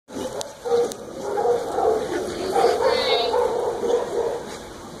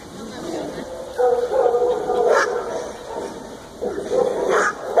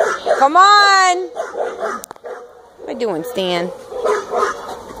Come on. What am I doing, Stan?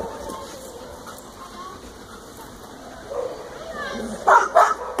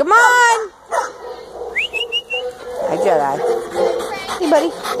 Come on. Hi, Jedi. Hey,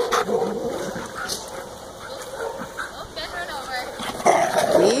 buddy.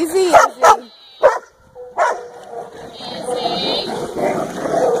 Easy, easy.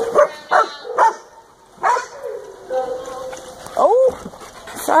 Oh,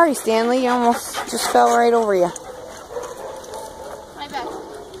 sorry, Stanley. You almost just fell right over you. My bad.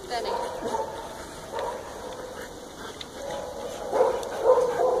 Steady.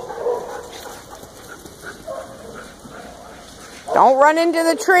 Don't run into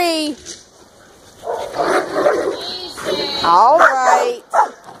the tree. All right.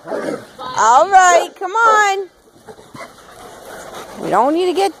 All right, come on. We don't need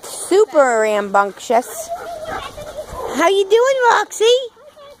to get super rambunctious. How you doing, Roxy?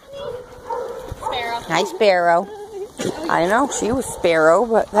 Sparrow. Hi, Sparrow. I know, she was Sparrow,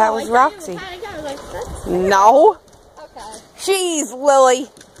 but that was Roxy. No. Okay. She's Lily.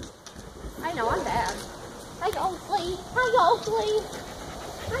 I know, I'm bad. I go sleep. I go sleep.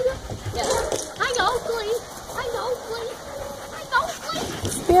 I go sleep. I go sleep. I go sleep.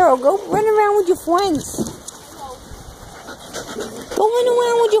 Sparrow, go run around with your friends. Go run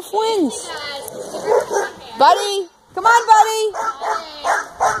around with your friends. Buddy, come on, buddy.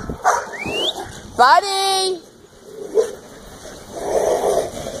 Buddy.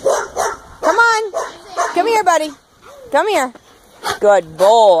 Come on. Come here, buddy. Come here. Good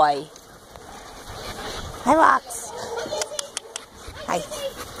boy. Hi, Rox. Hi.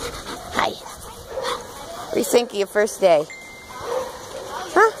 Hi. What do you think of your first day?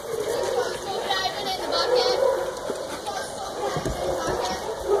 Huh?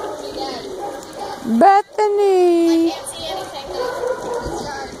 Bethany.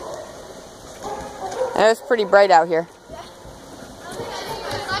 It's pretty bright out here.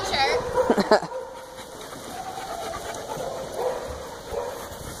 Not sure.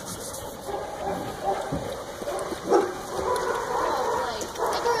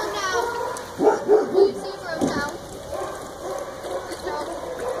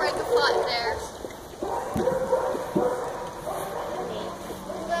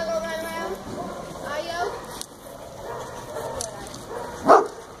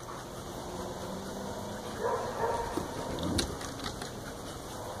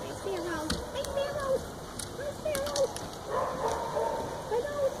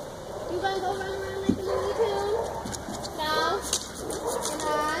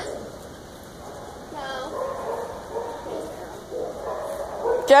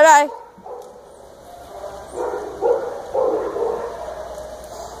 Jedi.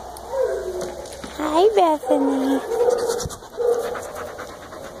 Hi, Bethany.